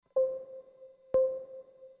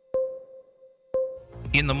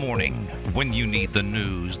In the morning, when you need the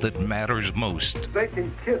news that matters most. They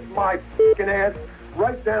can kiss my f***ing ass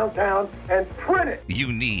right downtown and print it.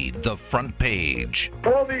 You need the front page.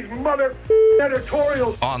 All these mother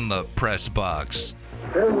editorials. On the press box.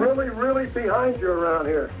 They're really, really behind you around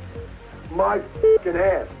here. My f***ing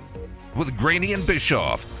ass. With Graney and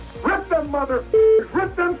Bischoff. Rip them mother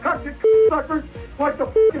rip them cocky suckers like the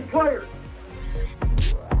f***ing players.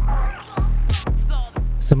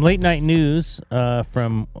 Some late night news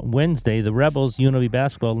from Wednesday. The Rebels UNLV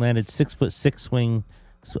basketball landed 6'6"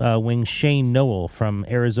 wing Shane Noel from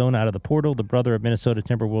Arizona out of the portal, the brother of Minnesota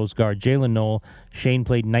Timberwolves guard Jalen Noel. Shane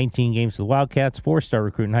played 19 games for the Wildcats, 4-star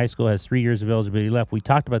recruit in high school, has 3 years of eligibility left. We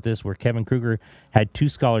talked about this where Kevin Kruger had 2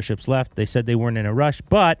 scholarships left. They said they weren't in a rush,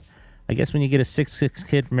 but I guess when you get a 6'6"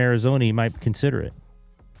 kid from Arizona, you might consider it.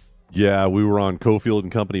 Yeah, we were on Cofield and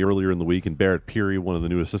Company earlier in the week, and Barrett Peary, one of the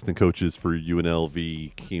new assistant coaches for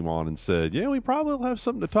UNLV, came on and said, yeah, we probably will have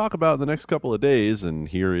something to talk about in the next couple of days, and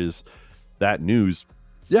here is that news.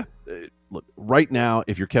 Yeah, look, right now,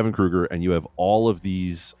 if you're Kevin Kruger and you have all of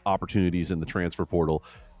these opportunities in the transfer portal,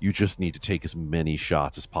 you just need to take as many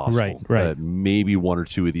shots as possible. Right. Maybe 1 or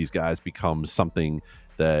 2 of these guys become something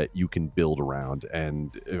that you can build around.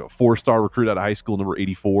 And 4-star recruit out of high school, number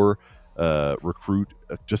 84, recruit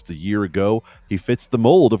just a year ago. He fits the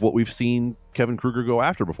mold of what we've seen Kevin Kruger go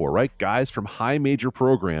after before, right? Guys from high major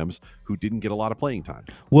programs who didn't get a lot of playing time.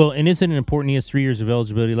 Well, and isn't it important he has 3 years of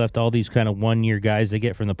eligibility left? All these kind of 1-year guys they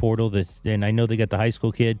get from the portal, and I know they got the high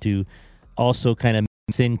school kid to also kind of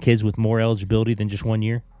mix in kids with more eligibility than just 1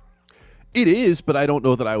 year. It is, but I don't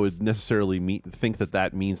know that I would necessarily think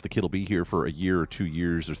that means the kid will be here for a year or 2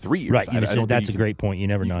 years or 3 years. Right, I don't that's a great point. You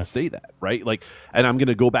never know. Can say that, right? Like, and I'm going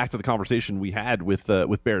to go back to the conversation we had with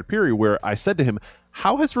Barrett Peary, where I said to him,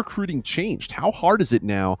 "How has recruiting changed? How hard is it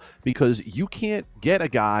now? Because you can't get a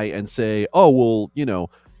guy and say, oh, well,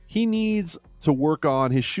 he needs to work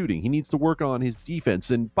on his shooting. He needs to work on his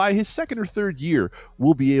defense. And by his 2nd or 3rd year,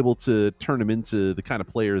 we'll be able to turn him into the kind of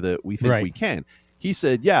player that we think we can." He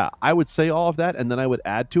said, yeah, I would say all of that, and then I would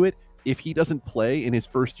add to it, if he doesn't play in his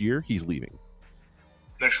first year, he's leaving.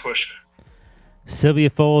 Next question.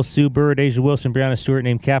 Sylvia Foles, Sue Bird, Asia Wilson, Brianna Stewart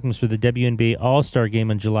named captains for the WNBA All-Star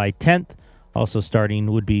Game on July 10th. Also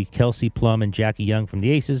starting would be Kelsey Plum and Jackie Young from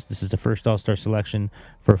the Aces. This is the first All-Star selection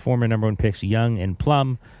for former number 1 picks Young and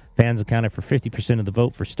Plum. Fans accounted for 50% of the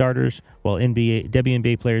vote for starters, while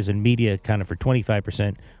WNBA players and media accounted for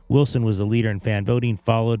 25%. Wilson was the leader in fan voting,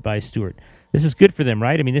 followed by Stewart. This is good for them,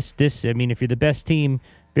 right? I mean, if you're the best team,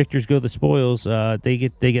 victors go the spoils.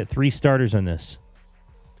 They get 3 starters on this.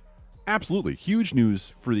 Absolutely. Huge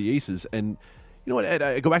news for the Aces. And you know what, Ed,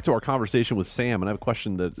 I go back to our conversation with Sam, and I have a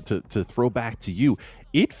question to throw back to you.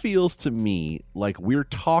 It feels to me like we're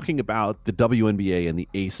talking about the WNBA and the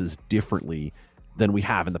Aces differently than we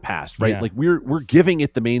have in the past, right? Yeah. Like we're giving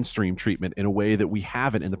it the mainstream treatment in a way that we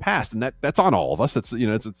haven't in the past, and that's on all of us. That's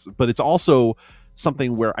but it's also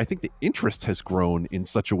something where I think the interest has grown in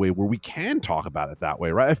such a way where we can talk about it that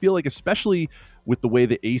way, right? I feel like especially with the way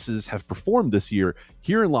the Aces have performed this year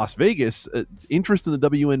here in Las Vegas, interest in the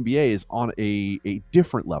WNBA is on a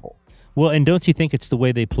different level. Well, and don't you think it's the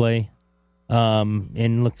way they play?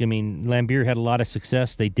 And look, I mean, Lambier had a lot of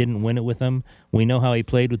success. They didn't win it with him. We know how he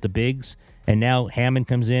played with the bigs. And now Hammond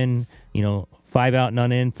comes in, 5 out,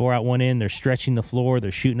 none in, 4 out, 1 in. They're stretching the floor.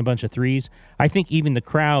 They're shooting a bunch of threes. I think even the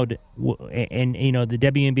crowd and the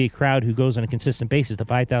WNBA crowd who goes on a consistent basis, the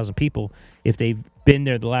 5,000 people, if they've been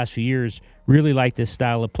there the last few years, really like this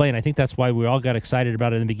style of play. And I think that's why we all got excited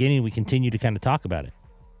about it in the beginning. We continue to kind of talk about it.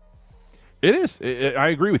 It is. I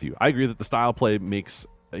agree with you. I agree that the style of play makes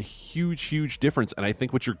a huge, huge difference. And I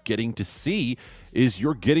think what you're getting to see is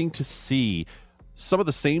some of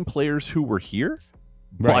the same players who were here,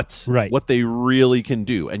 but what they really can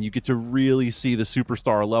do. And you get to really see the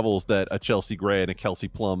superstar levels that a Chelsea Gray and a Kelsey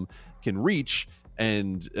Plum can reach,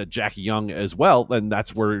 and Jackie Young as well. And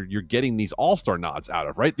that's where you're getting these all-star nods out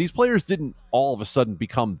of, right? These players didn't all of a sudden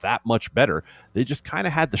become that much better. They just kind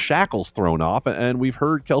of had the shackles thrown off. And we've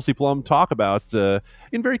heard Kelsey Plum talk about,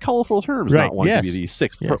 in very colorful terms, not wanting to be the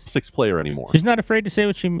sixth player anymore. She's not afraid to say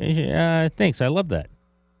what she thinks. I love that.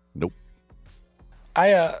 Nope.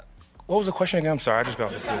 What was the question again? I'm sorry, I just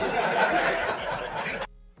got the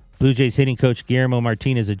Blue Jays hitting coach Guillermo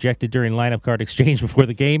Martinez ejected during lineup card exchange before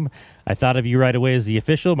the game. I thought of you right away as the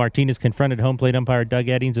official. Martinez confronted home plate umpire Doug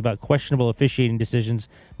Eddings about questionable officiating decisions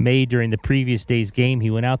made during the previous day's game. He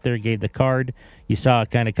went out there, gave the card. You saw a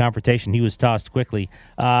kind of confrontation. He was tossed quickly.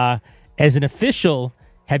 As an official,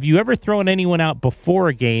 have you ever thrown anyone out before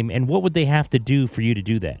a game, and what would they have to do for you to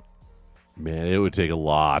do that? Man, it would take a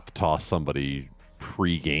lot to toss somebody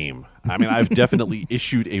pre-game. I mean, I've definitely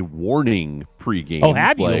issued a warning pre-game. Oh,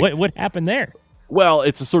 have you? What happened there? Well,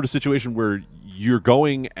 it's a sort of situation where you're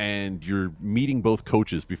going and you're meeting both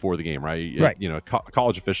coaches before the game, right? Right. You know,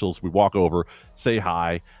 college officials, we walk over, say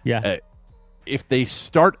hi. Yeah. If they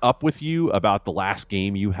start up with you about the last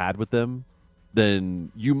game you had with them,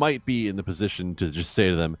 then you might be in the position to just say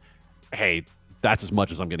to them, hey, that's as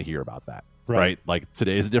much as I'm going to hear about that, right? Like,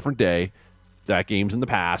 today is a different day. That game's in the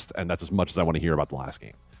past, and that's as much as I want to hear about the last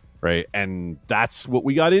game, right? And that's what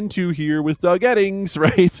we got into here with Doug Eddings,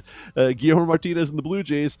 right? Guillermo Martinez and the Blue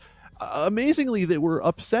Jays. Amazingly, they were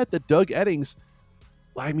upset that Doug Eddings,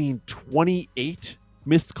 28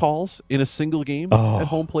 missed calls in a single game at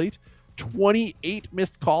home plate. 28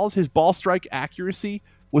 missed calls. His ball strike accuracy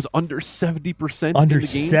was under 70% Under in the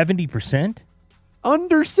game. 70%?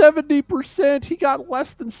 Under 70%. He got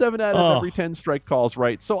less than 7 out of every 10 strike calls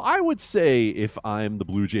right. So I would say, if I'm the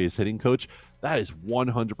Blue Jays hitting coach, that is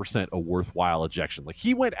 100% a worthwhile ejection. Like,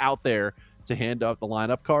 he went out there to hand out the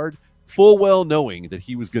lineup card, full well knowing that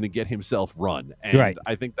he was going to get himself run. And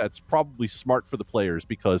I think that's probably smart for the players,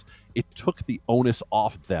 because it took the onus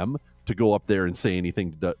off them to go up there and say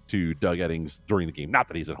anything to Doug Eddings during the game. Not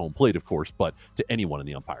that he's at home plate, of course, but to anyone in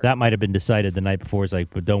the umpire. That might have been decided the night before. It's like,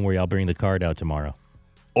 but don't worry, I'll bring the card out tomorrow.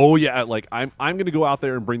 Oh, yeah. Like, I'm going to go out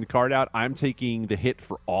there and bring the card out. I'm taking the hit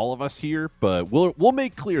for all of us here, but we'll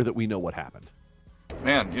make clear that we know what happened.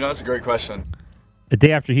 Man, that's a great question. The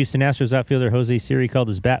day after Houston Astros outfielder Jose Siri called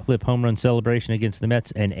his bat flip home run celebration against the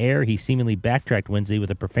Mets an error, he seemingly backtracked Wednesday with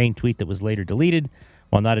a profane tweet that was later deleted.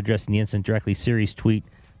 While not addressing the incident directly, Siri's tweet,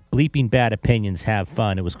 "Bleeping bad opinions, have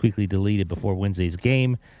fun," it was quickly deleted before Wednesday's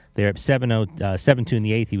game. They're up 7-2 in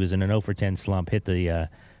the eighth. He was in an 0-for-10 slump, hit the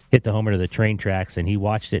homer to the train tracks, and he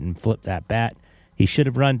watched it and flipped that bat. He should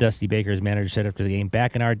have run, Dusty Baker, his manager, said after the game.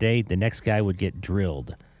 Back in our day, the next guy would get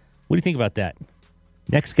drilled. What do you think about that?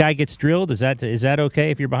 Next guy gets drilled? Is that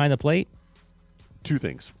okay if you're behind the plate? Two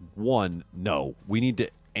things. One, no. We need to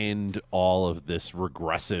end all of this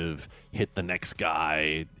regressive, hit the next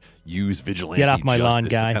guy, use vigilante get off my lawn,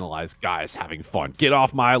 justice guy. to penalize guys having fun. Get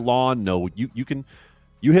off my lawn. No, you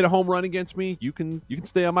hit a home run against me, you can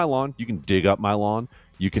stay on my lawn. You can dig up my lawn.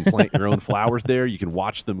 You can plant your own flowers there. You can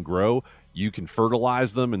watch them grow. You can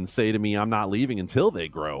fertilize them and say to me, I'm not leaving until they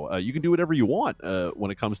grow. You can do whatever you want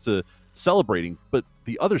when it comes to celebrating. But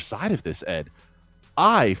the other side of this, Ed,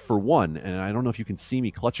 I, for one, and I don't know if you can see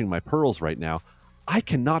me clutching my pearls right now, I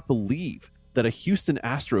cannot believe that a Houston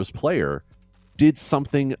Astros player did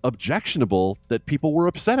something objectionable that people were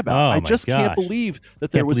upset about. Oh, I just can't gosh. believe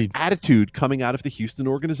that there was attitude coming out of the Houston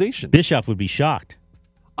organization. Bischoff would be shocked.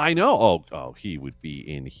 I know. Oh, he would be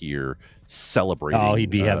in here celebrating. Oh,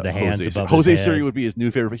 he'd have the hands above his Jose head. Siri would be his new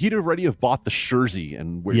favorite. He'd already have bought the jersey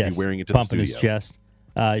and be wearing it to the pumping studio. his chest.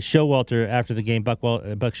 Showalter, after the game, Buck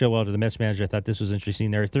Showalter, the Mets manager, I thought this was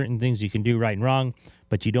interesting. There are certain things you can do right and wrong,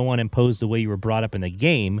 but you don't want to impose the way you were brought up in the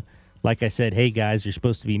game. Like I said, hey, guys, you're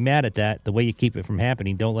supposed to be mad at that. The way you keep it from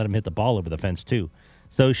happening, don't let him hit the ball over the fence, too.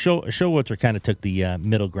 So Showalter kind of took the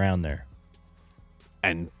middle ground there.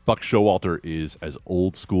 And Buck Showalter is as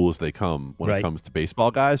old school as they come when it comes to baseball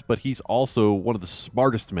guys, but he's also one of the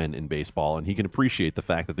smartest men in baseball, and he can appreciate the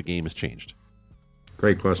fact that the game has changed.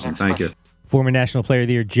 Great question. Thank you. Former National Player of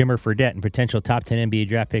the Year Jimmer Fredette and potential top 10 NBA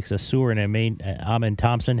draft picks Asur and Amin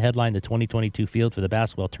Thompson headlined the 2022 field for the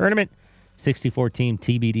basketball tournament. 64-team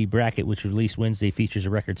TBD bracket, which released Wednesday, features a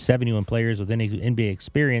record 71 players with NBA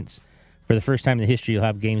experience. For the first time in the history, you'll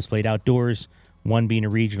have games played outdoors, one being a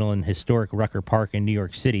regional in historic Rucker Park in New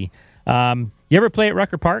York City. You ever play at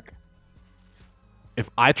Rucker Park? If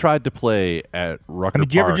I tried to play at Rucker Park...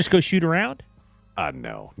 Did you ever just go shoot around?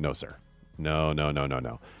 No, sir. No.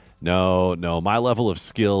 My level of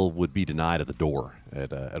skill would be denied at the door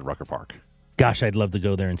at Rucker Park. Gosh, I'd love to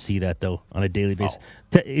go there and see that, though, on a daily basis.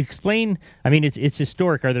 Explain, it's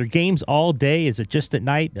historic. Are there games all day? Is it just at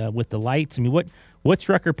night with the lights? I mean, what's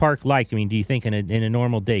Rucker Park like? I mean, do you think in a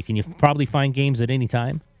normal day? Can you probably find games at any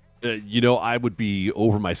time? I would be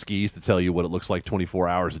over my skis to tell you what it looks like 24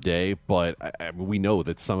 hours a day, but we know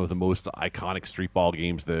that some of the most iconic street ball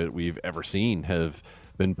games that we've ever seen have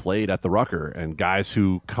been played at the Rucker, and guys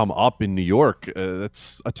who come up in New York,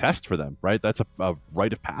 that's a test for them, right? That's a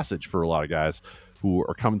rite of passage for a lot of guys who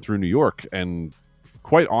are coming through New York. And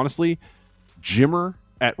quite honestly, Jimmer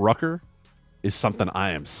at Rucker is something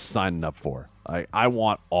I am signing up for. I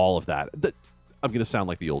want all of that. I'm going to sound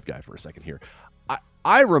like the old guy for a second here.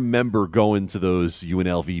 I remember going to those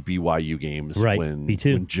UNLV BYU games when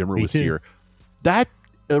Jimmer was here. That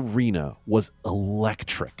arena was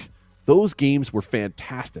electric. Those games were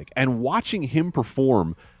fantastic. And watching him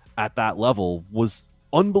perform at that level was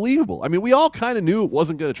unbelievable. I mean, we all kind of knew it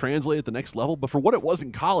wasn't going to translate at the next level, but for what it was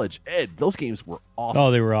in college, Ed, those games were awesome.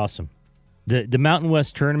 Oh, they were awesome. The Mountain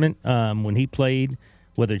West tournament, when he played,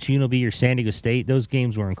 whether it's UNLV or San Diego State, those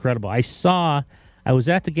games were incredible. I was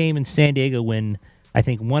at the game in San Diego when I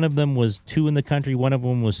think one of them was 2 in the country, one of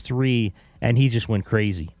them was 3, and he just went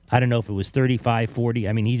crazy. I don't know if it was 35, 40.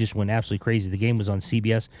 I mean, he just went absolutely crazy. The game was on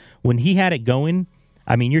CBS. When he had it going,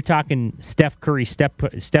 I mean, you're talking Steph Curry step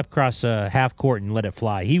across half court and let it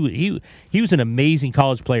fly. He was an amazing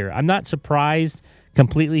college player. I'm not surprised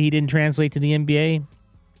completely he didn't translate to the NBA.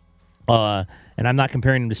 And I'm not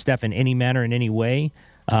comparing him to Steph in any manner, in any way.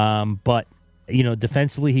 But,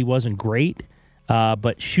 defensively he wasn't great.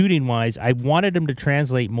 But shooting-wise, I wanted him to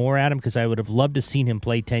translate more at him because I would have loved to seen him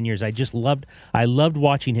play 10 years. I loved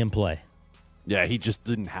watching him play. Yeah, he just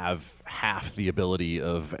didn't have half the ability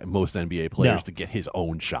of most NBA players to get his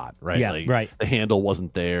own shot, right? Yeah, right. The handle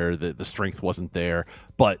wasn't there, the strength wasn't there.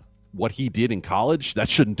 But what he did in college, that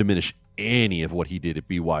shouldn't diminish any of what he did at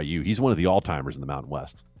BYU. He's one of the all-timers in the Mountain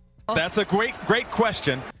West. That's a great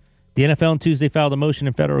question. The NFL on Tuesday filed a motion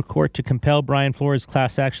in federal court to compel Brian Flores'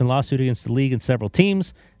 class action lawsuit against the league and several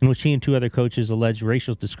teams, in which he and 2 other coaches alleged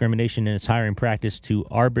racial discrimination in its hiring practice to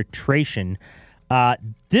arbitration.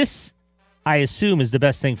 This, I assume, is the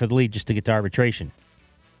best thing for the league, just to get to arbitration.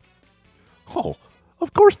 Oh,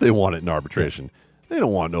 of course they want it in arbitration. They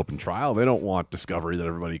don't want an open trial. They don't want discovery that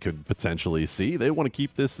everybody could potentially see. They want to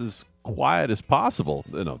keep this as quiet as possible.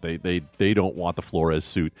 They don't want the Flores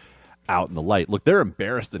suit out in the light. Look, they're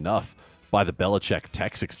embarrassed enough by the Belichick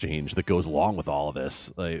text exchange that goes along with all of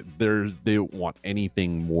this. They don't want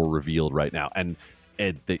anything more revealed right now. And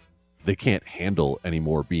they can't handle any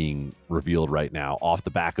more being revealed right now off the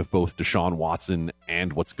back of both Deshaun Watson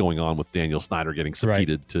and what's going on with Daniel Snyder getting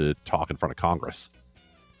subpoenaed to talk in front of Congress.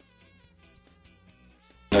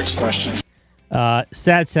 Next question.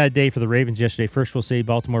 Sad day for the Ravens yesterday. First, we'll say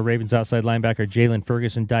Baltimore Ravens outside linebacker Jalen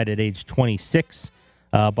Ferguson died at age 26.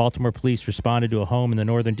 Baltimore police responded to a home in the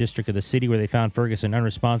northern district of the city where they found Ferguson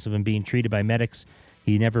unresponsive and being treated by medics.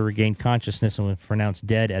 He never regained consciousness and was pronounced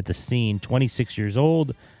dead at the scene. 26 years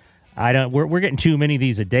old. We're getting too many of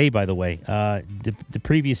these a day, by the way. The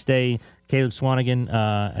previous day, Caleb Swanigan,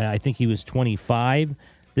 I think he was 25.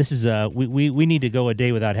 This is we need to go a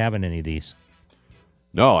day without having any of these.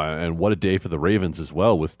 No, and what a day for the Ravens as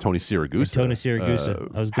well with Tony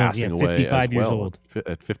Siragusa. I was going, 55 years old.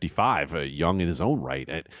 At 55, young in his own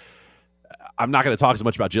right. I'm not going to talk as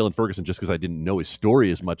much about Jalen Ferguson just because I didn't know his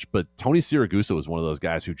story as much, but Tony Siragusa was one of those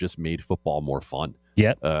guys who just made football more fun.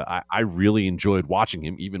 Yep. I really enjoyed watching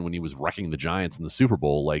him, even when he was wrecking the Giants in the Super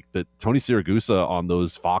Bowl. Like, Tony Siragusa on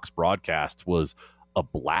those Fox broadcasts was a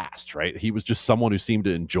blast, right? He was just someone who seemed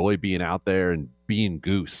to enjoy being out there and being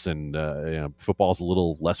Goose, and football's a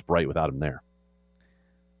little less bright without him there.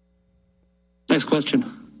 Next question.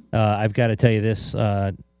 I've got to tell you this.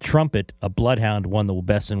 Trumpet, a bloodhound, won the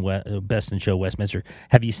Best in Show Westminster.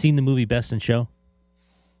 Have you seen the movie Best in Show?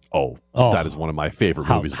 Oh, that is one of my favorite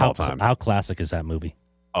movies of all time. How classic is that movie?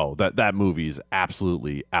 Oh, that movie is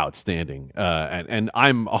absolutely outstanding, and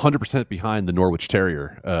I'm 100% behind the Norwich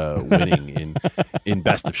Terrier winning in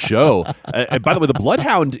Best of Show. And by the way, the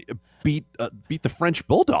Bloodhound beat the French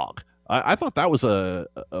Bulldog. I thought that was a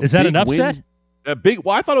is that an upset? Win.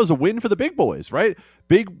 I thought it was a win for the big boys, right?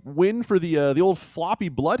 Big win for the old floppy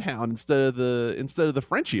Bloodhound instead of the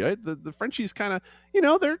Frenchie. Right? The Frenchies kind of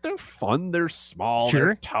they're fun, they're small,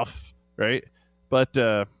 they're tough, right? But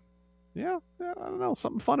yeah, I don't know.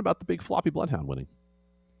 Something fun about the big floppy Bloodhound winning.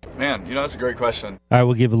 Man, that's a great question. All right,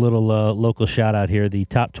 we'll give a little local shout out here. The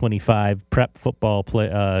top 25 prep football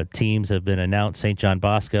teams have been announced. St. John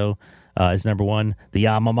Bosco is number 1. The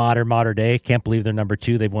alma mater, Mater Dei. Can't believe they're number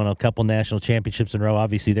 2. They've won a couple national championships in a row.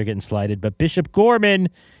 Obviously, they're getting slighted. But Bishop Gorman,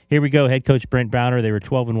 here we go. Head coach Brent Browner. They were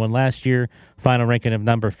 12-1 last year. Final ranking of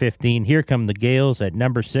number 15. Here come the Gales at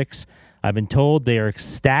number 6. I've been told they are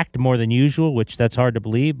stacked more than usual, which that's hard to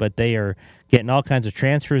believe, but they are getting all kinds of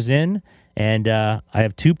transfers in. And I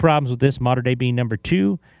have 2 problems with this, Mater Dei being number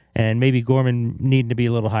 2, and maybe Gorman needing to be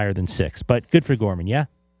a little higher than 6. But good for Gorman, yeah?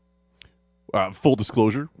 Full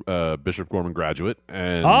disclosure, Bishop Gorman graduate.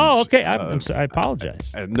 And, okay. I'm sorry, I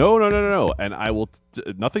apologize. No. And I will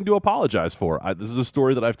nothing to apologize for. This is a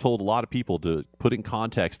story that I've told a lot of people to put in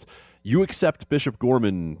context. You accept Bishop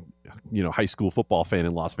Gorman, high school football fan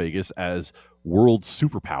in Las Vegas, as world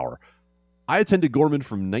superpower. I attended Gorman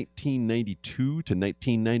from 1992 to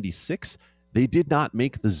 1996. They did not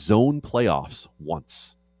make the zone playoffs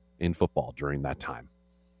once in football during that time.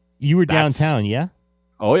 You were downtown, yeah?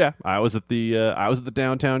 Oh yeah, I was at the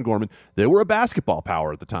downtown Gorman. They were a basketball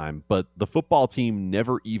power at the time, but the football team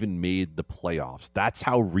never even made the playoffs. That's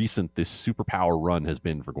how recent this superpower run has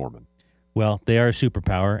been for Gorman. Well, they are a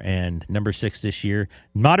superpower, and number 6 this year.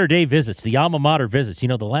 Mater Day visits, the alma mater visits. You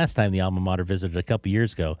know, the last time the alma mater visited a couple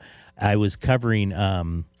years ago, I was covering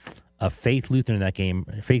a Faith Lutheran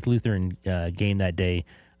game that day.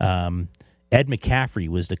 Ed McCaffrey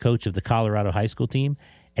was the coach of the Colorado high school team,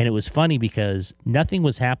 and it was funny because nothing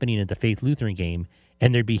was happening at the Faith Lutheran game,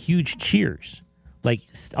 and there'd be huge cheers, like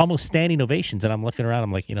almost standing ovations. And I'm looking around,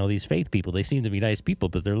 I'm like, these Faith people, they seem to be nice people,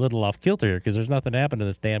 but they're a little off kilter here because there's nothing happening in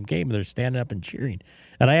this damn game. They're standing up and cheering.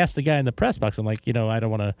 And I asked the guy in the press box, I'm like, I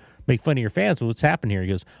don't want to make fun of your fans, but what's happening here?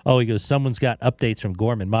 He goes, someone's got updates from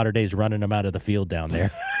Gorman. Mater Day's running them out of the field down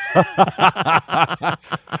there.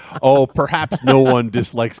 Oh, perhaps no one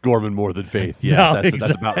dislikes Gorman more than Faith. Yeah, no,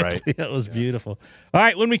 that's about right. That was beautiful. All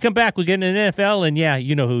right, when we come back, we get into the NFL, and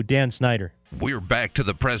you know who, Dan Snyder. We're back to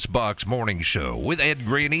the Press Box Morning Show with Ed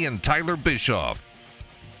Graney and Tyler Bischoff.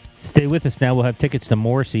 Stay with us now. We'll have tickets to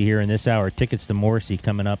Morrissey here in this hour. Tickets to Morrissey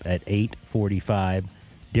coming up at 8:45.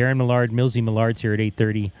 Darren Millard, Millsy Millard's here at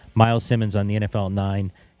 8:30. Miles Simmons on the NFL at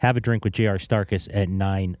 9. Have a drink with J.R. Starkus at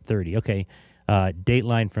 9:30. Okay.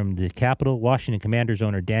 Dateline from the Capitol. Washington Commanders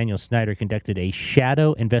owner Daniel Snyder conducted a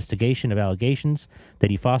shadow investigation of allegations that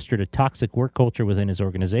he fostered a toxic work culture within his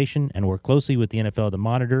organization and worked closely with the NFL to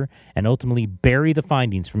monitor and ultimately bury the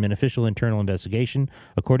findings from an official internal investigation.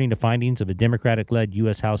 According to findings of a Democratic-led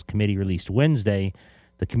U.S. House committee released Wednesday,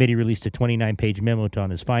 the committee released a 29-page memo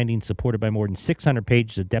on his findings, supported by more than 600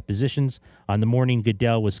 pages of depositions. On the morning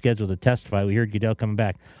Goodell was scheduled to testify, we heard Goodell coming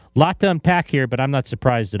back. Lot to unpack here, but I'm not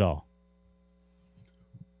surprised at all.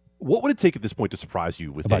 What would it take at this point to surprise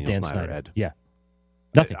you with About Daniel Dan Snyder, Ed? Yeah.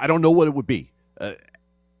 Nothing. I don't know what it would be.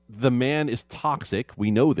 The man is toxic.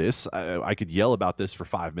 We know this. I could yell about this for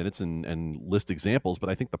 5 minutes and list examples,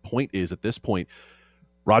 but I think the point is, at this point,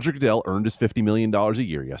 Roger Goodell earned his $50 million a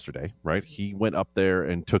year yesterday, right? He went up there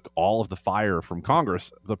and took all of the fire from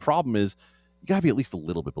Congress. The problem is, you got to be at least a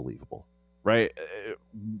little bit believable, right?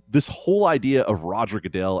 This whole idea of Roger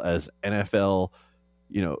Goodell as NFL,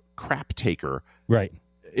 crap taker, right?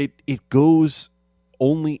 It goes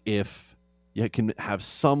only if you can have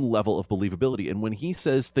some level of believability. And when he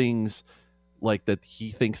says things like that,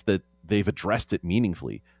 he thinks that they've addressed it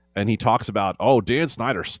meaningfully. And he talks about, Dan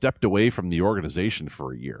Snyder stepped away from the organization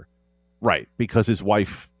for a year. Right, because his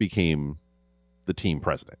wife became the team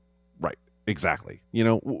president. Right, exactly. We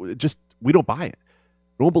don't buy it.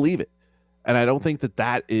 We don't believe it. And I don't think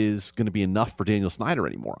that is going to be enough for Daniel Snyder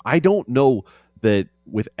anymore. I don't know that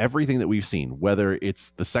with everything that we've seen, whether it's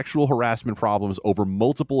the sexual harassment problems over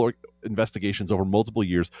multiple investigations over multiple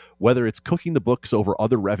years, whether it's cooking the books over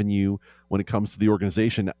other revenue when it comes to the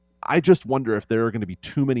organization, I just wonder if there are going to be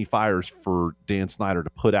too many fires for Dan Snyder to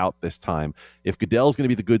put out this time. If Goodell's going to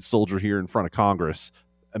be the good soldier here in front of Congress,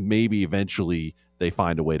 maybe eventually they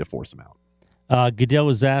find a way to force him out. Goodell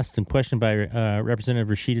was asked and questioned by Representative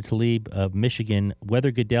Rashida Tlaib of Michigan whether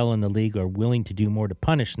Goodell and the league are willing to do more to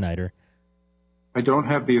punish Snyder. I don't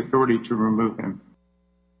have the authority to remove him.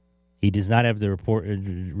 He does not have the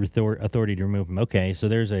authority to remove him. Okay, so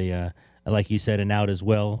there's like you said, an out as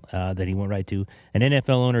well that he went right to. An NFL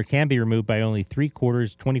owner can be removed by only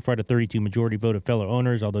 3/4, 24 to 32 majority vote of fellow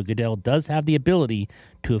owners, although Goodell does have the ability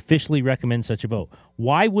to officially recommend such a vote.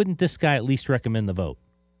 Why wouldn't this guy at least recommend the vote?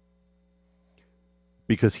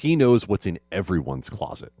 Because he knows what's in everyone's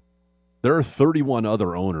closet. There are 31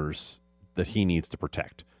 other owners that he needs to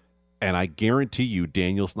protect. And I guarantee you,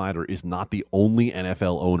 Daniel Snyder is not the only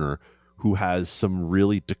NFL owner who has some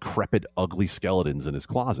really decrepit, ugly skeletons in his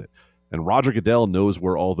closet. And Roger Goodell knows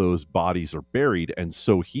where all those bodies are buried, and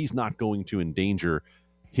so he's not going to endanger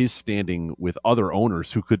his standing with other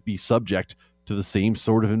owners who could be subject to the same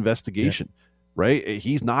sort of investigation, right?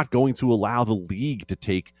 He's not going to allow the league to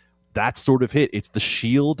take that sort of hit. It's the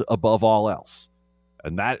shield above all else.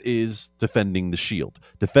 And that is defending the shield.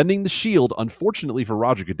 Defending the shield, unfortunately for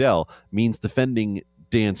Roger Goodell, means defending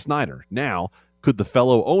Dan Snyder. Now, could the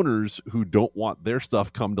fellow owners who don't want their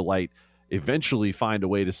stuff come to light eventually find a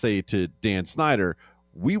way to say to Dan Snyder,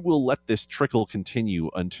 we will let this trickle continue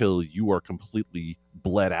until you are completely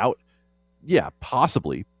bled out? Yeah,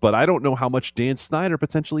 possibly. But I don't know how much Dan Snyder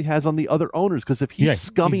potentially has on the other owners, because if he's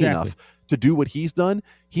scummy enough to do what he's done,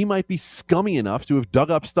 he might be scummy enough to have dug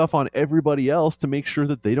up stuff on everybody else to make sure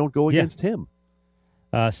that they don't go against him.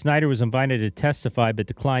 Snyder was invited to testify but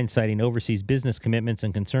declined, citing overseas business commitments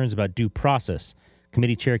and concerns about due process.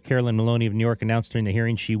 Committee Chair Carolyn Maloney of New York announced during the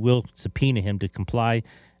hearing she will subpoena him to comply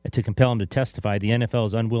to compel him to testify. The NFL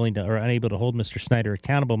is unwilling to or unable to hold Mr. Snyder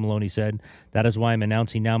accountable, Maloney said. That is why I'm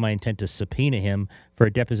announcing now my intent to subpoena him for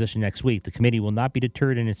a deposition next week. The committee will not be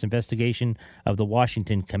deterred in its investigation of the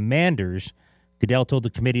Washington Commanders. Goodell told the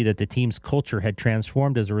committee that the team's culture had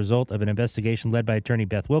transformed as a result of an investigation led by attorney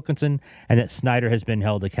Beth Wilkinson and that Snyder has been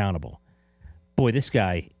held accountable. Boy, this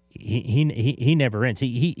guy, he never ends.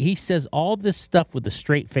 He says all this stuff with a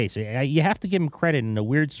straight face. You have to give him credit in a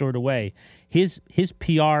weird sort of way. His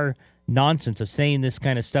PR nonsense of saying this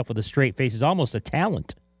kind of stuff with a straight face is almost a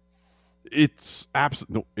talent. It's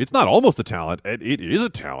it's not almost a talent. It is a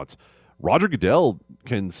talent. Roger Goodell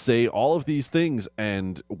can say all of these things,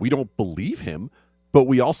 and we don't believe him, but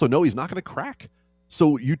we also know he's not going to crack.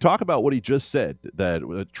 So you talk about what he just said, that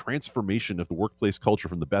a transformation of the workplace culture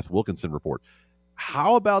from the Beth Wilkinson report.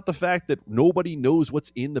 How about the fact that nobody knows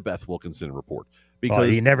what's in the Beth Wilkinson report?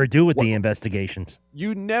 Because you never do with the investigations.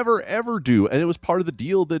 You never, ever do. And it was part of the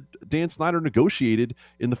deal that Dan Snyder negotiated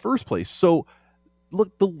in the first place. So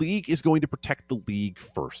look, the league is going to protect the league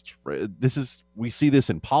first. We see this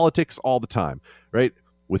in politics all the time, right?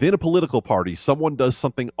 Within a political party, someone does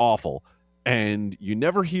something awful, and you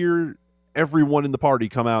never hear everyone in the party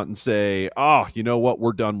come out and say, "Oh, you know what?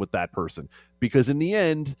 We're done with that person," because in the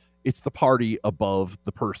end, it's the party above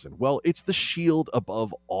the person. Well, it's the shield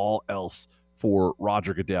above all else for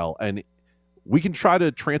Roger Goodell, and we can try to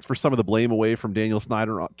transfer some of the blame away from Daniel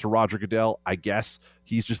Snyder to Roger Goodell. I guess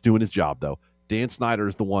he's just doing his job, though. Dan Snyder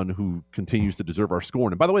is the one who continues to deserve our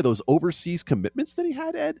scorn. And by the way, those overseas commitments that he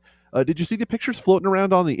had, Ed, did you see the pictures floating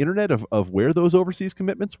around on the internet of where those overseas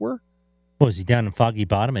commitments were? Was he down in Foggy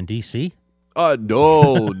Bottom in D.C.?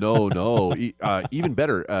 No. Even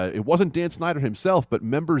better, it wasn't Dan Snyder himself, but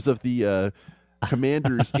members of the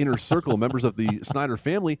Commanders' inner circle, members of the Snyder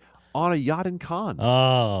family, on a yacht in Cannes.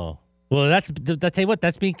 Oh, well, I tell you what,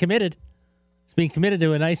 that's being committed. It's being committed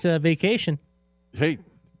to a nice vacation. Hey,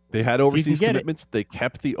 they had overseas commitments. They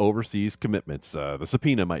kept the overseas commitments. The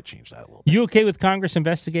subpoena might change that a little bit. You okay with Congress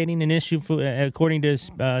investigating an issue, according to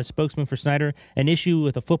spokesman for Snyder, an issue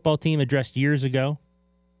with a football team addressed years ago?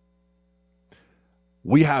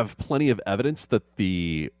 We have plenty of evidence that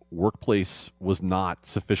the workplace was not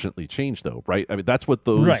sufficiently changed, though, right? I mean, that's what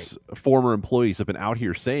those former employees have been out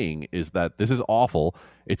here saying, is that this is awful.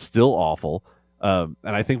 It's still awful. And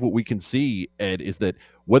I think what we can see, Ed, is that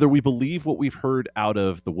whether we believe what we've heard out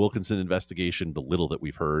of the Wilkinson investigation, the little that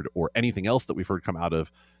we've heard, or anything else that we've heard come out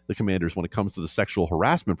of the Commanders when it comes to the sexual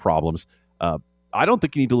harassment problems, I don't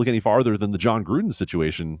think you need to look any farther than the John Gruden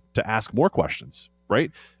situation to ask more questions,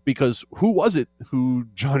 right? Because who was it who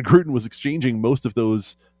John Gruden was exchanging most of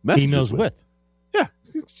those messages with? Yeah,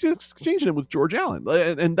 he's exchanging them with George Allen.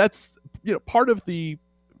 And that's, part of the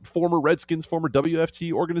former Redskins, former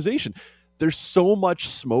WFT organization. There's so much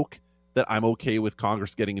smoke that I'm okay with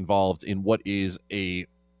Congress getting involved in what is a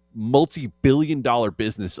multi-billion-dollar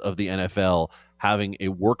business of the NFL having a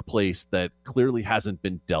workplace that clearly hasn't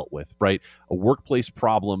been dealt with, right? A workplace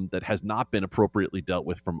problem that has not been appropriately dealt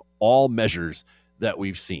with from all measures that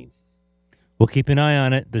we've seen. We'll keep an eye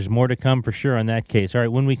on it. There's more to come for sure on that case. All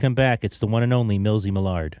right, when we come back, it's the one and only Millsy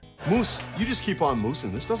Millard. Moose, you just keep on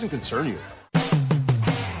moosing. This doesn't concern you.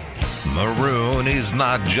 Maroon is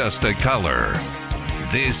not just a color.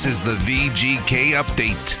 This is the VGK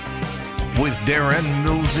Update with Darren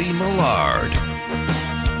Millsy Millard.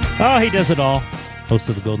 Oh, he does it all. Host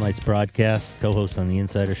of the Golden Knights broadcast, co-host on the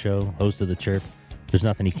Insider Show, host of the Chirp. There's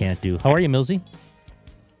nothing he can't do. How are you, Millsy?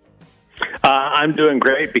 I'm doing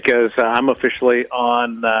great because I'm officially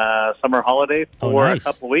on summer holiday for a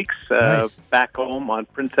couple of weeks back home on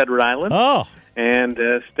Prince Edward Island. Oh. And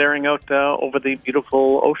staring out over the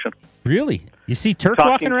beautiful ocean. Really? You see Turk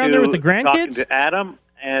walking around there with the grandkids? Talking to Adam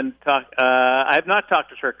and I have not talked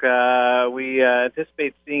to Turk. We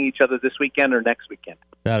anticipate seeing each other this weekend or next weekend.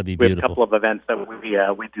 That'd be beautiful. We have a couple of events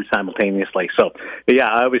that we do simultaneously. So, yeah,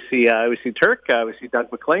 I always see Turk. I always see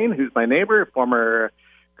Doug McLean, who's my neighbor, former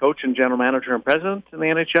coach and general manager and president in the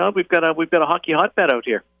NHL. We've got a hockey hotbed out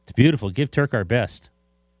here. It's beautiful. Give Turk our best.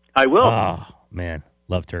 I will. Oh, man.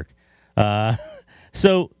 Love Turk.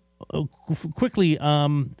 Quickly,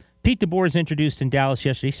 Pete DeBoer introduced in Dallas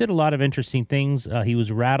yesterday. He said a lot of interesting things. He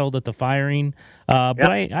was rattled at the firing. But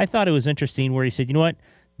I thought it was interesting where he said, you know what?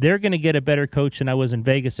 They're going to get a better coach than I was in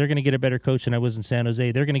Vegas. They're going to get a better coach than I was in San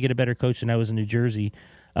Jose. They're going to get a better coach than I was in New Jersey.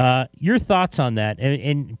 Your thoughts on that?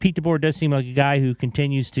 And Pete DeBoer does seem like a guy who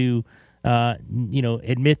continues to,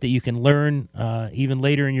 admit that you can learn even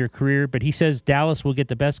later in your career. But he says Dallas will get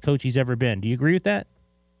the best coach he's ever been. Do you agree with that?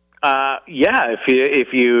 Yeah. If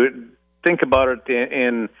you think about it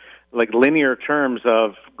in like linear terms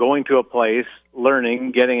of going to a place,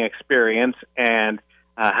 learning, getting experience, and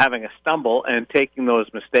having a stumble and taking those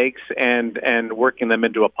mistakes and working them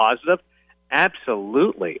into a positive.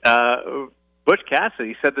 Absolutely. Butch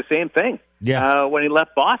Cassidy said the same thing when he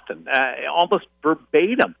left Boston, almost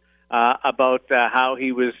verbatim about how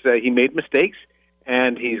he made mistakes,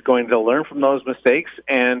 and he's going to learn from those mistakes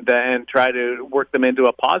and try to work them into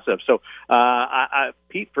a positive. So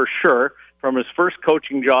Pete, for sure, from his first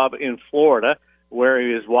coaching job in Florida, where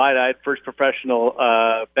he was wide-eyed first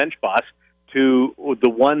professional bench boss, to the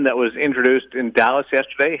one that was introduced in Dallas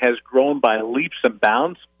yesterday, has grown by leaps and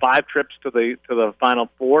bounds. 5 trips to the Final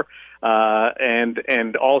Four,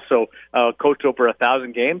 and also coached over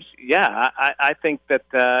 1,000 games. Yeah, I think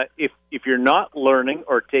that if you're not learning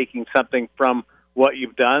or taking something from what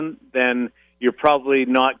you've done, then you're probably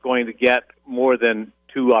not going to get more than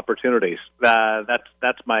 2 opportunities.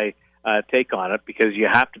 That's my take on it, because you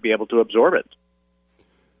have to be able to absorb it.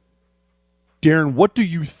 Darren, what do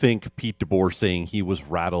you think Pete DeBoer saying he was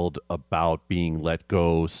rattled about being let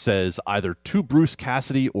go says either to Bruce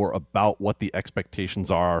Cassidy or about what the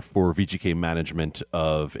expectations are for VGK management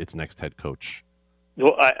of its next head coach?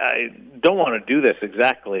 Well, I don't want to do this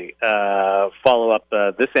exactly, follow up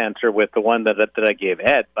this answer with the one that I gave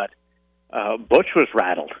Ed, but Butch was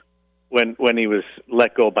rattled when he was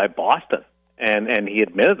let go by Boston, and he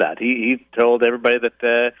admitted that. He told everybody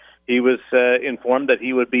that he was informed that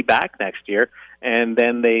he would be back next year, and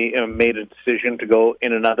then they made a decision to go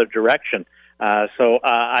in another direction. So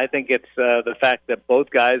I think it's the fact that both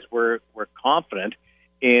guys were confident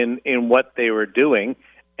in what they were doing,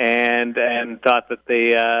 and thought that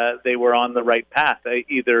they were on the right path,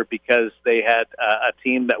 either because they had a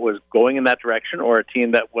team that was going in that direction or a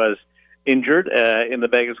team that was injured in the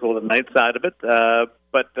Vegas Golden Knights side of it.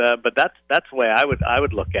 But that's the way I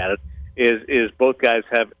would look at it. Is both guys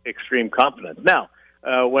have extreme confidence. Now,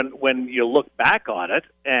 when you look back on it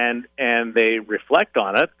and they reflect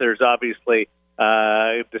on it, there's obviously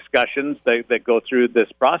discussions that go through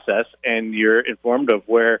this process, and you're informed of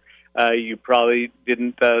where you probably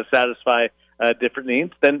didn't satisfy different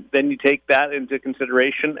needs. Then you take that into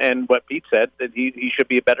consideration, and what Pete said, that he should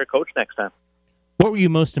be a better coach next time. What were you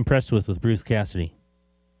most impressed with Bruce Cassidy?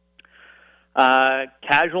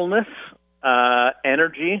 Casualness,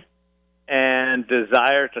 energy, and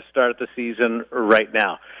desire to start the season right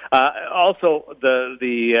now. Also,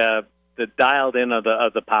 the dialed in of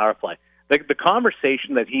the power play. The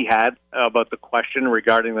conversation that he had about the question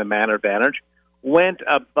regarding the man advantage went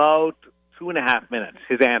about 2.5 minutes,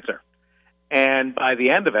 his answer. And by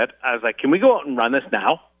the end of it, I was like, can we go out and run this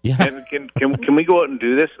now? Yeah. Can we go out and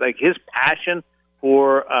do this? Like, his passion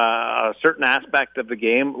for a certain aspect of the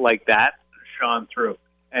game like that shone through.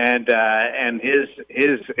 And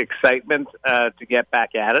his excitement to get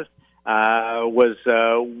back at it was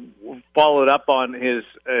followed up on his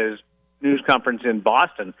news conference in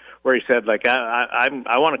Boston, where he said, like, I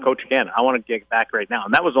want to coach again. I want to get back right now.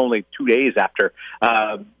 And that was only 2 days after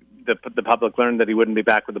the public learned that he wouldn't be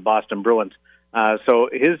back with the Boston Bruins. So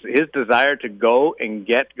his desire to go and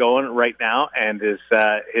get going right now, and his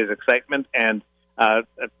excitement and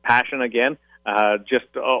passion again just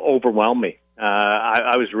overwhelmed me.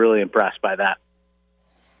 I was really impressed by that.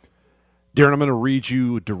 Darren, I'm going to read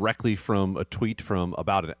you directly from a tweet from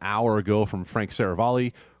about an hour ago from Frank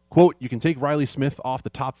Saravalli. Quote, you can take Riley Smith off the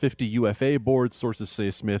top 50 UFA board. Sources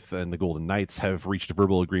say Smith and the Golden Knights have reached a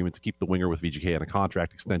verbal agreement to keep the winger with VGK on a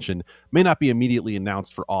contract extension. May not be immediately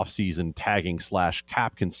announced for off-season tagging /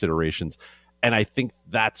 cap considerations. And I think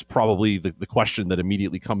that's probably the question that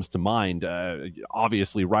immediately comes to mind.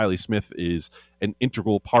 Obviously, Riley Smith is an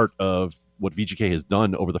integral part of what VGK has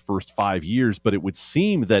done over the first 5 years, but it would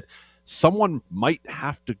seem that someone might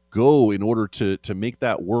have to go in order to make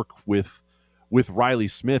that work with Riley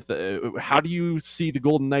Smith. How do you see the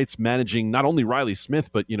Golden Knights managing not only Riley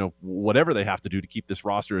Smith, but whatever they have to do to keep this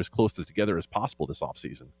roster as close together as possible this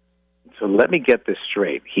offseason? So let me get this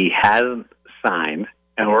straight. He hasn't signed,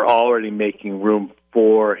 and we're already making room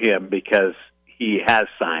for him because he has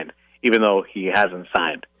signed, even though he hasn't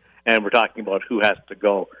signed. And we're talking about who has to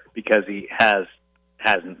go because he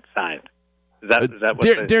hasn't signed. Is that what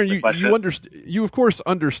Darren, you of course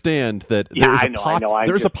understand that there's a pot.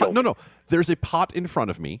 There's a pot. No, there's a pot in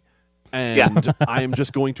front of me, and I am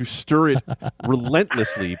just going to stir it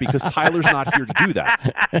relentlessly because Tyler's not here to do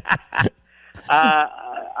that.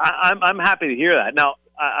 I'm happy to hear that. Now,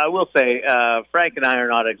 I will say, Frank and I are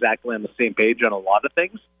not exactly on the same page on a lot of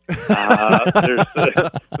things.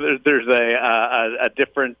 There's a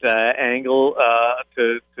different angle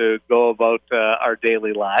to go about our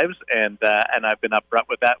daily lives, and I've been upfront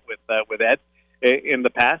with that with Ed in the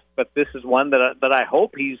past. But this is one that I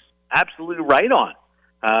hope he's absolutely right on.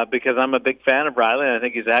 because I'm a big fan of Riley, and I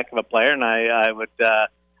think he's a heck of a player, and I would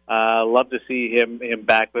love to see him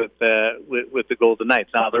back with the Golden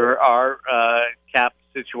Knights. Now, there are cap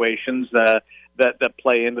situations that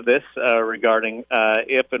play into this regarding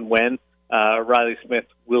if and when Riley Smith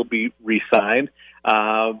will be re-signed.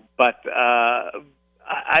 But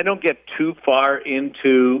I don't get too far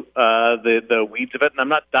into the weeds of it, and I'm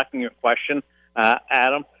not ducking your question,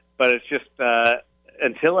 Adam, but it's just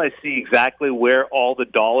until I see exactly where all the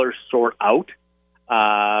dollars sort out,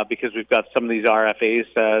 because we've got some of these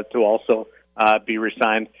RFAs to also be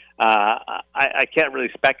re-signed, I can't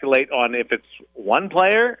really speculate on if it's one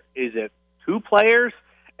player, is it two players,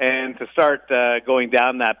 and to start going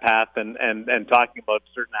down that path and talking about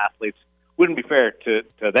certain athletes wouldn't be fair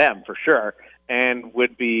to them for sure, and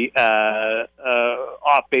would be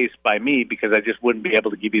off base by me because I just wouldn't be able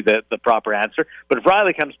to give you the proper answer. But if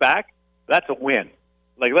Riley comes back, that's a win.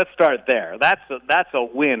 Like, let's start there. That's a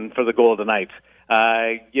win for the Golden Knights,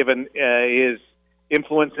 given his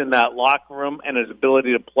influence in that locker room and his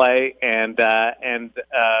ability to play and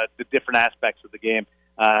the different aspects of the game.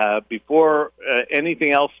 Before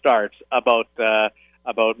anything else starts about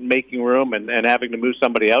making room and having to move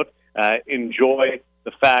somebody out, enjoy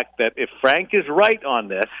the fact that if Frank is right on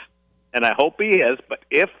this, and I hope he is, but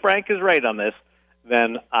if Frank is right on this,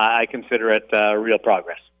 then I consider it real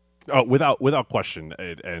progress. Oh, without question,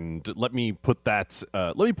 and let me put that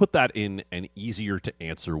in an easier to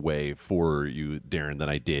answer way for you, Darren, than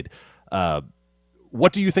I did.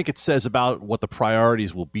 What do you think it says about what the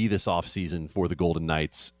priorities will be this offseason for the Golden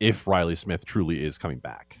Knights if Riley Smith truly is coming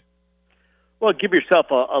back? Well, give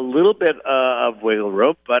yourself a little bit of wiggle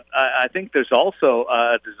rope, but I think there's also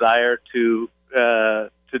a desire to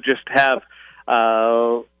just have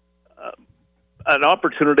an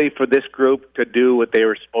opportunity for this group to do what they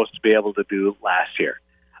were supposed to be able to do last year.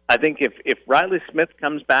 I think if Riley Smith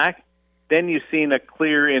comes back, then you've seen a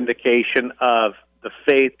clear indication of the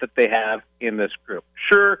faith that they have in this group.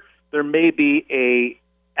 Sure, there may be a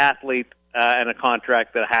athlete and a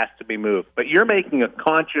contract that has to be moved, but you're making a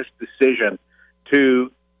conscious decision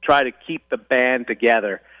to try to keep the band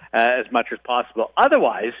together as much as possible.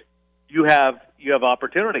 Otherwise, you have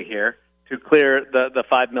opportunity here to clear the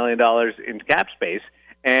 $5 million in cap space,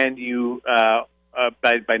 and you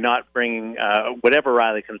by not bringing whatever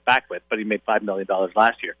Riley comes back with, but he made $5 million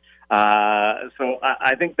last year. So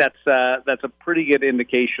I think that's a pretty good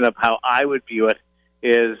indication of how I would view it.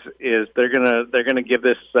 Is they're gonna give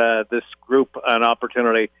this group an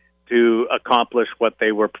opportunity to accomplish what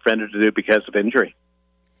they were prevented to do because of injury.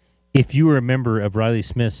 If you were a member of Riley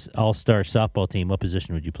Smith's all-star softball team, what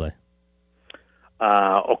position would you play?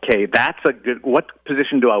 Okay, that's a good. What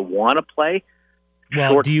position do I want to play?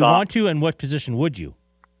 Well, shortstop. Do you want to, and what position would you?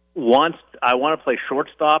 I want to play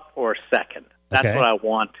shortstop or second. That's what I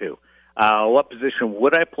want to. What position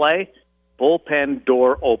would I play? Bullpen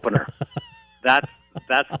door opener. That's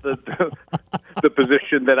the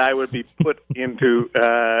position that I would be put into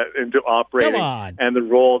operating, and the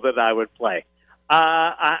role that I would play.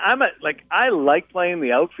 I like playing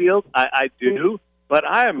the outfield. I do, but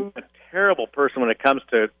I am a terrible person when it comes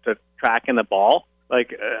to tracking the ball.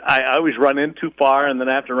 Like I always run in too far and then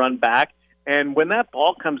I have to run back. And when that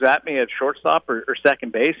ball comes at me at shortstop or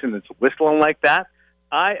second base and it's whistling like that,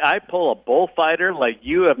 I pull a bullfighter like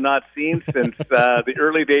you have not seen since the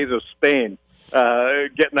early days of Spain,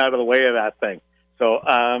 getting out of the way of that thing. So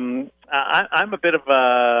I'm a bit of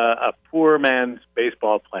a poor man's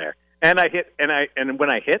baseball player. And I hit, and when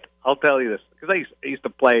I hit, I'll tell you this because I used to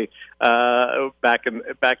play back in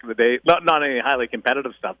the day. Not any highly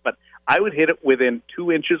competitive stuff, but I would hit it within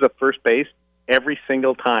 2 inches of first base every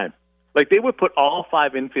single time. Like they would put all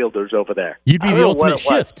 5 infielders over there. You'd be the ultimate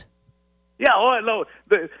shift. Yeah, no,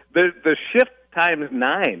 the shift times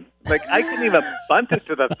 9. Like I couldn't even bunt it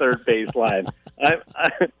to the third base line.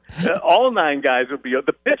 All 9 guys would be.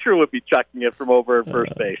 The pitcher would be chucking it from over at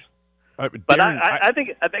first base. But Darren, I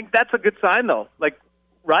think that's a good sign, though. Like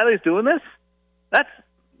Riley's doing this. That's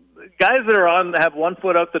guys that are have 1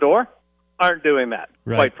 foot out the door aren't doing that.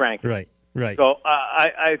 Right, quite frankly. Right. So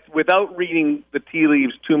I without reading the tea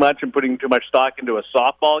leaves too much and putting too much stock into a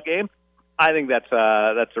softball game, I think that's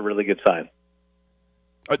a really good sign.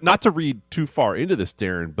 Not to read too far into this,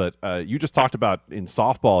 Darren, but you just talked about in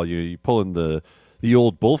softball, you pulling the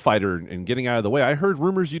old bullfighter and getting out of the way. I heard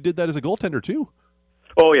rumors you did that as a goaltender too.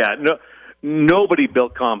 Oh yeah, no, nobody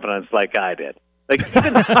built confidence like I did. Like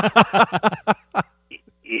even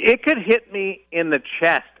it could hit me in the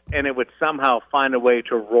chest, and it would somehow find a way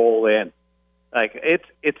to roll in. Like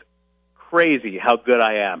it's crazy how good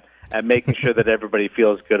I am at making sure that everybody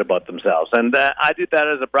feels good about themselves. And I do that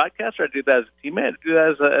as a broadcaster. I do that as a teammate. I do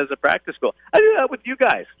that as a practice goal. I do that with you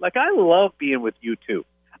guys. Like, I love being with you too.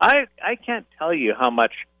 I can't tell you how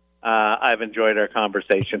much I've enjoyed our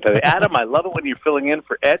conversation today. Adam, I love it when you're filling in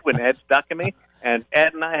for Ed when Ed's ducking me. And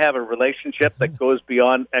Ed and I have a relationship that goes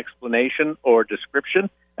beyond explanation or description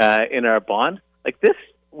in our bond. Like this,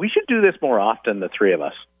 we should do this more often, the three of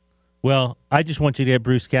us. Well, I just want you to get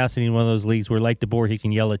Bruce Cassidy in one of those leagues where, like DeBoer, he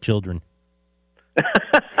can yell at children.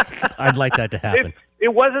 I'd like that to happen.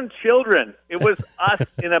 It wasn't children. It was us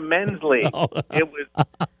in a men's league. Oh. It was,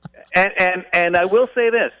 and I will say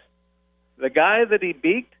this: the guy that he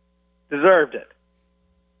beat deserved it.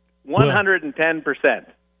 110%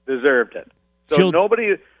 deserved it. So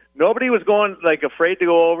nobody was going like afraid to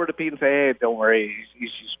go over to Pete and say, "Hey, don't worry, he's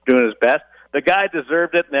doing his best." The guy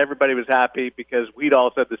deserved it, and everybody was happy because we'd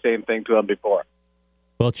all said the same thing to him before.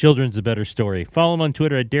 Well, children's a better story. Follow him on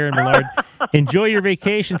Twitter at Darren Millard. Enjoy your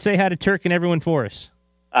vacation. Say hi to Turk and everyone for us.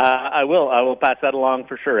 I will. I will pass that along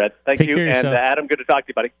for sure, Ed. Thank you. And Adam, good to talk to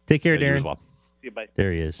you, buddy. Take care, Darren. See you, bye.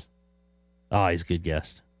 There he is. Oh, he's a good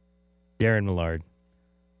guest. Darren Millard.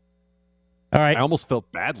 All right. I almost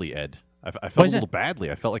felt badly, Ed. I felt a little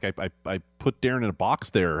badly. I felt like I put Darren in a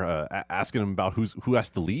box there, asking him about who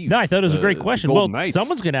has to leave. No, I thought it was a great question. Well, Knights.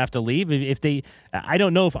 Someone's going to have to leave if they. I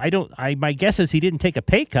don't know if I don't. My guess is he didn't take a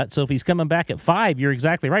pay cut. So if he's coming back at 5, you're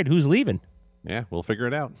exactly right. Who's leaving? Yeah, we'll figure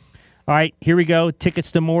it out. All right, here we go.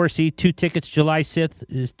 Tickets to Morrissey. 2 tickets, July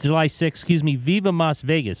 6th. Viva Las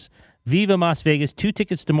Vegas. Viva Las Vegas. 2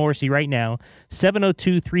 tickets to Morrissey right now.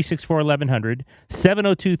 702-364-1100.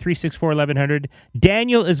 702-364-1100.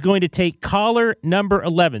 Daniel is going to take caller number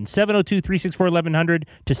 11. 702-364-1100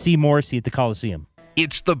 to see Morrissey at the Coliseum.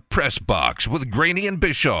 It's the Press Box with Graney and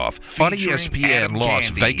Bischoff on ESPN Las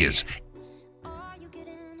Vegas.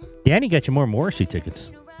 Danny got you more Morrissey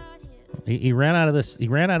tickets. He ran out of this. He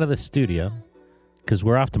ran out of the studio because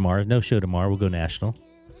we're off tomorrow. No show tomorrow. We'll go national.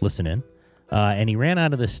 Listen in. And he ran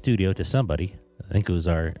out of the studio to somebody. I think it was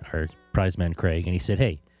our prize man, Craig. And he said,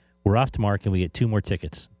 "Hey, we're off tomorrow. Can we get 2 more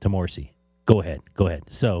tickets to Morrissey?" Go ahead.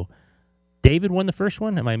 So David won the first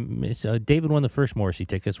one. David won the first Morrissey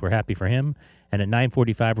tickets. We're happy for him. And at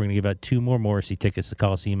 9:45, we're going to give out 2 more Morrissey tickets to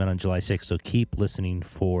Coliseum on July 6th. So keep listening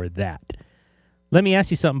for that. Let me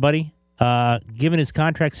ask you something, buddy. Given his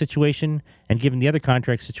contract situation and given the other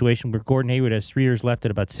contract situation where Gordon Hayward has 3 years left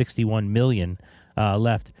at about $61 million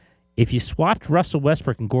left, if you swapped Russell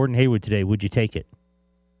Westbrook and Gordon Hayward today, would you take it?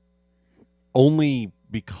 Only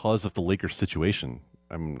because of the Lakers situation.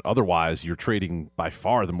 I mean, otherwise, you're trading by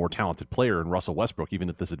far the more talented player in Russell Westbrook, even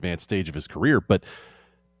at this advanced stage of his career. But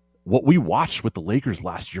what we watched with the Lakers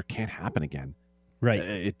last year can't happen again. Right.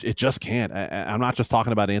 It just can't. I'm not just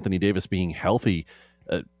talking about Anthony Davis being healthy.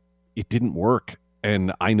 It didn't work.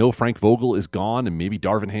 And I know Frank Vogel is gone, and maybe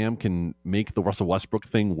Darvin Ham can make the Russell Westbrook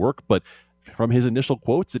thing work, but from his initial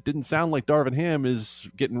quotes, it didn't sound like Darvin Ham is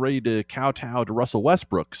getting ready to kowtow to Russell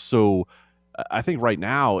Westbrook. So I think right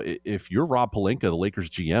now, if you're Rob Pelinka, the Lakers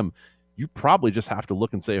GM, you probably just have to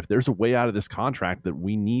look and say, if there's a way out of this contract that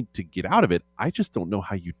we need to get out of it, I just don't know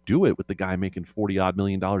how you do it with the guy making $40-odd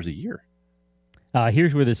million a year.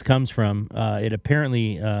 Here's where this comes from. It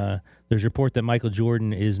apparently, there's a report that Michael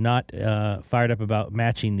Jordan is not fired up about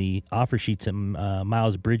matching the offer sheets that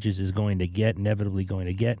Miles Bridges is inevitably going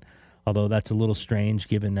to get. Although that's a little strange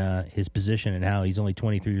given his position and how he's only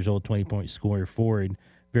 23 years old, 20-point scorer forward,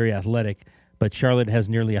 very athletic. But Charlotte has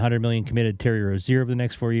nearly $100 million committed to Terry Rozier over the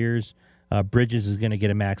next 4 years. Bridges is going to get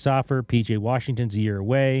a max offer. P.J. Washington's a year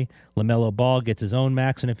away. LaMelo Ball gets his own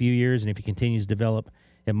max in a few years, and if he continues to develop,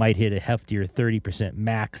 it might hit a heftier 30%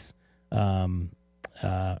 max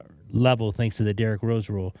level thanks to the Derrick Rose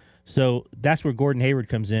rule. So that's where Gordon Hayward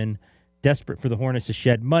comes in. Desperate for the Hornets to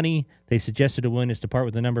shed money, they suggested a willingness to part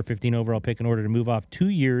with the number 15 overall pick in order to move off 2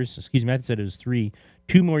 years. Excuse me, I said it was 3.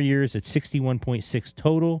 2 more years at 61.6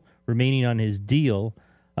 total remaining on his deal.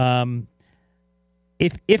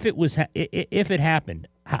 If it happened,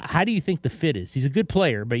 how do you think the fit is? He's a good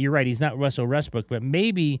player, but you're right, he's not Russell Westbrook. But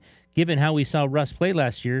maybe, given how we saw Russ play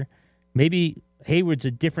last year, maybe Hayward's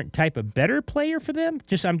a different type of better player for them.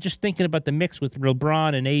 I'm just thinking about the mix with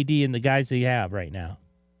LeBron and AD and the guys they have right now.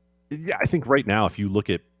 Yeah, I think right now, if you look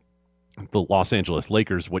at the Los Angeles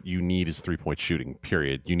Lakers, what you need is 3-point shooting,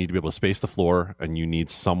 period. You need to be able to space the floor, and you need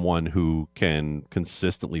someone who can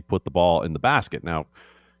consistently put the ball in the basket. Now,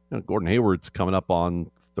 Gordon Hayward's coming up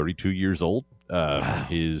on 32 years old. Wow.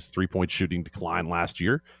 His 3-point shooting declined last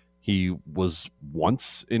year. He was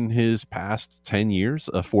once in his past 10 years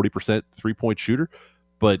a 40% 3-point shooter,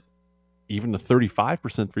 but even a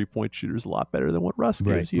 35% three-point shooter is a lot better than what Russ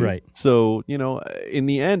gives you. Right. So, in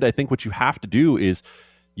the end, I think what you have to do is,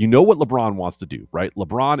 what LeBron wants to do, right?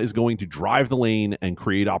 LeBron is going to drive the lane and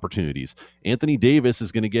create opportunities. Anthony Davis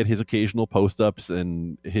is going to get his occasional post-ups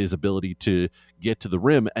and his ability to get to the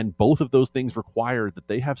rim, and both of those things require that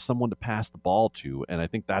they have someone to pass the ball to, and I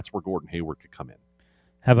think that's where Gordon Hayward could come in.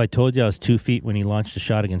 Have I told you I was 2 feet when he launched a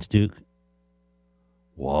shot against Duke?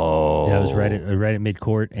 Whoa. Yeah, I was right at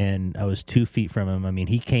midcourt, and I was 2 feet from him. I mean,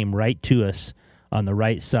 he came right to us on the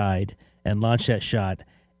right side and launched that shot.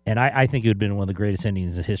 And I think it would have been one of the greatest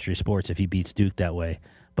endings in the history of sports if he beats Duke that way.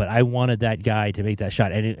 But I wanted that guy to make that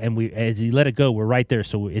shot. And we, as he let it go, we're right there.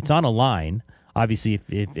 So it's on a line. Obviously,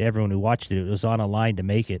 if everyone who watched it was on a line to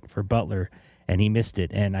make it for Butler, and he missed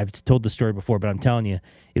it. And I've told the story before, but I'm telling you,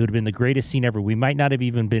 it would have been the greatest scene ever. We might not have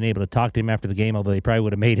even been able to talk to him after the game, although they probably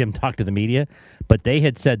would have made him talk to the media. But they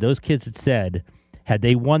had said, those kids had said, had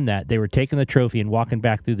they won that, they were taking the trophy and walking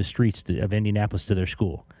back through the streets of Indianapolis to their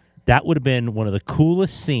school. That would have been one of the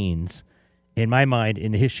coolest scenes in my mind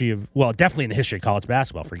in the history of, well, definitely in the history of college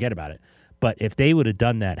basketball. Forget about it. But if they would have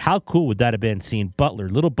done that, how cool would that have been, seeing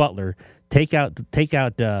little Butler, take out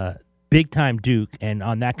big time Duke, and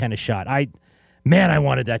on that kind of shot? I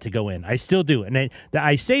wanted that to go in. I still do. And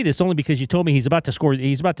I say this only because you told me he's about to score.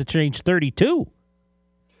 He's about to change 32.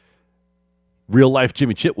 Real life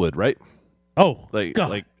Jimmy Chitwood, right? Oh,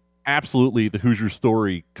 like absolutely the Hoosier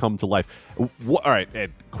story come to life. All right,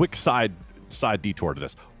 Ed, quick side detour to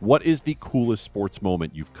this. What is the coolest sports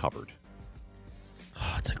moment you've covered?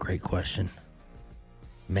 Oh, it's a great question.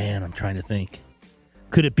 Man, I'm trying to think.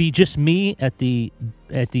 Could it be just me at the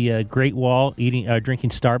Great Wall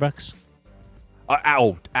drinking Starbucks?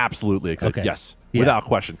 Absolutely. It could. Okay. Yes, yeah. Without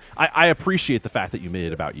question. I appreciate the fact that you made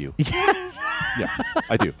it about you. Yes. Yeah,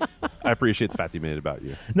 I do. I appreciate the fact that you made it about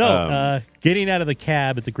you. No, getting out of the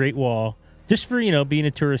cab at the Great Wall, just for, being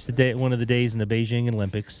a tourist today, one of the days in the Beijing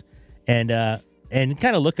Olympics, and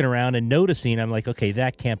kind of looking around and noticing, I'm like, okay,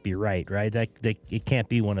 that can't be right? That it can't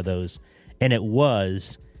be one of those. And it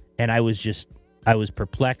was, and I was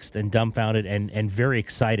perplexed and dumbfounded and very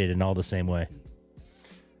excited in all the same way.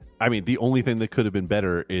 I mean, the only thing that could have been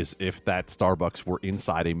better is if that Starbucks were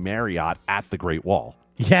inside a Marriott at the Great Wall.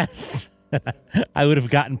 Yes. I would have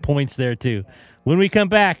gotten points there, too. When we come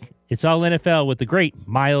back, it's all NFL with the great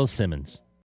Miles Simmons.